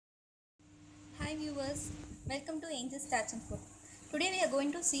Hi viewers, welcome to Angel's Starch and Food. Today we are going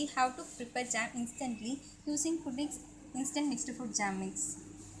to see how to prepare jam instantly using Foodix instant mixed fruit jam mix.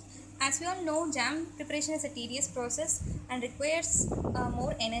 As we all know, jam preparation is a tedious process and requires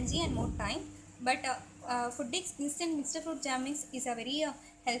more energy and more time. But Foodix instant mixed fruit jam mix is a very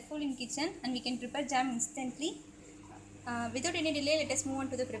helpful in kitchen, and we can prepare jam instantly. Without any delay, let us move on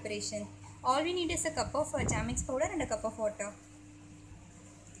to the preparation. All we need is a cup of jam mix powder and a cup of water.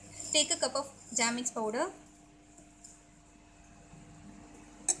 Take a cup of jam mix powder.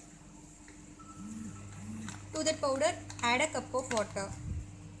 To that powder, add a cup of water.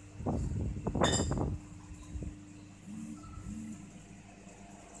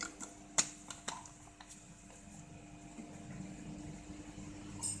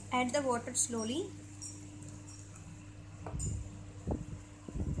 Add the water slowly.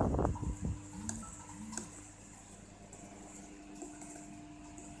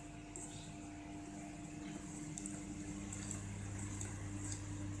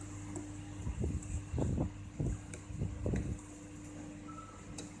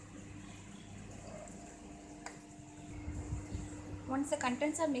 Once the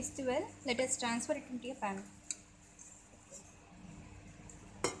contents are mixed well, let us transfer it into a pan.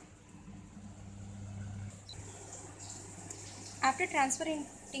 After transferring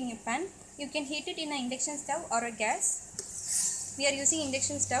it in a pan, you can heat it in an induction stove or a gas. We are using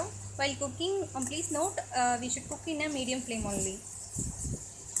induction stove. While cooking, please note we should cook in a medium flame only.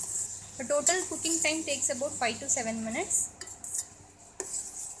 The total cooking time takes about 5 to 7 minutes.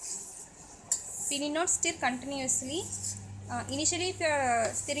 We need not stir continuously. Initially, if you are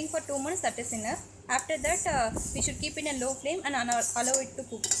stirring for 2 minutes, that is enough. After that, we should keep in a low flame and allow it to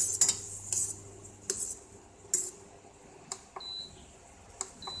cook.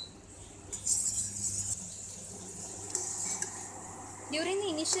 During the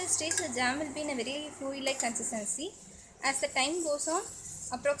initial stage, the jam will be in a very fluid-like consistency. As the time goes on,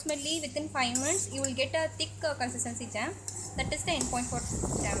 approximately within 5 minutes, you will get a thick consistency jam. That is the end point for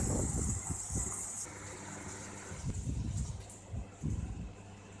jam.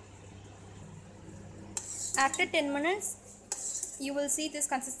 After 10 minutes, you will see this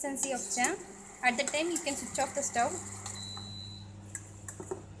consistency of jam. At the time, you can switch off the stove.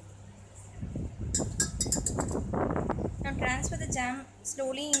 Now transfer the jam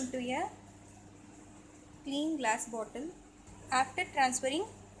slowly into a clean glass bottle. After transferring,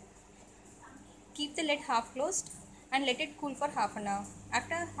 keep the lid half closed and let it cool for half an hour.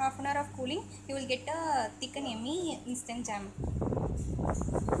 After half an hour of cooling, you will get a thick and yummy instant jam.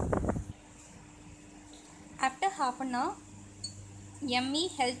 After half an hour, yummy,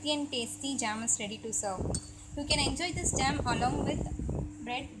 healthy and tasty jam is ready to serve. You can enjoy this jam along with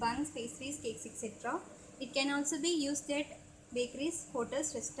bread, buns, pastries, cakes, etc. It can also be used at bakeries,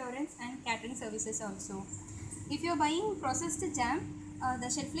 hotels, restaurants and catering services also. If you are buying processed jam,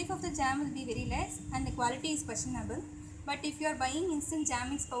 the shelf life of the jam will be very less and the quality is questionable. But if you are buying instant jam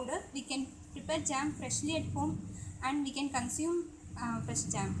mix powder, we can prepare jam freshly at home and we can consume fresh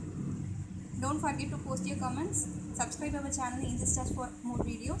jam. Don't forget to post your comments. Subscribe our channel Starch for more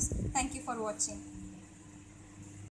videos. Thank you for watching.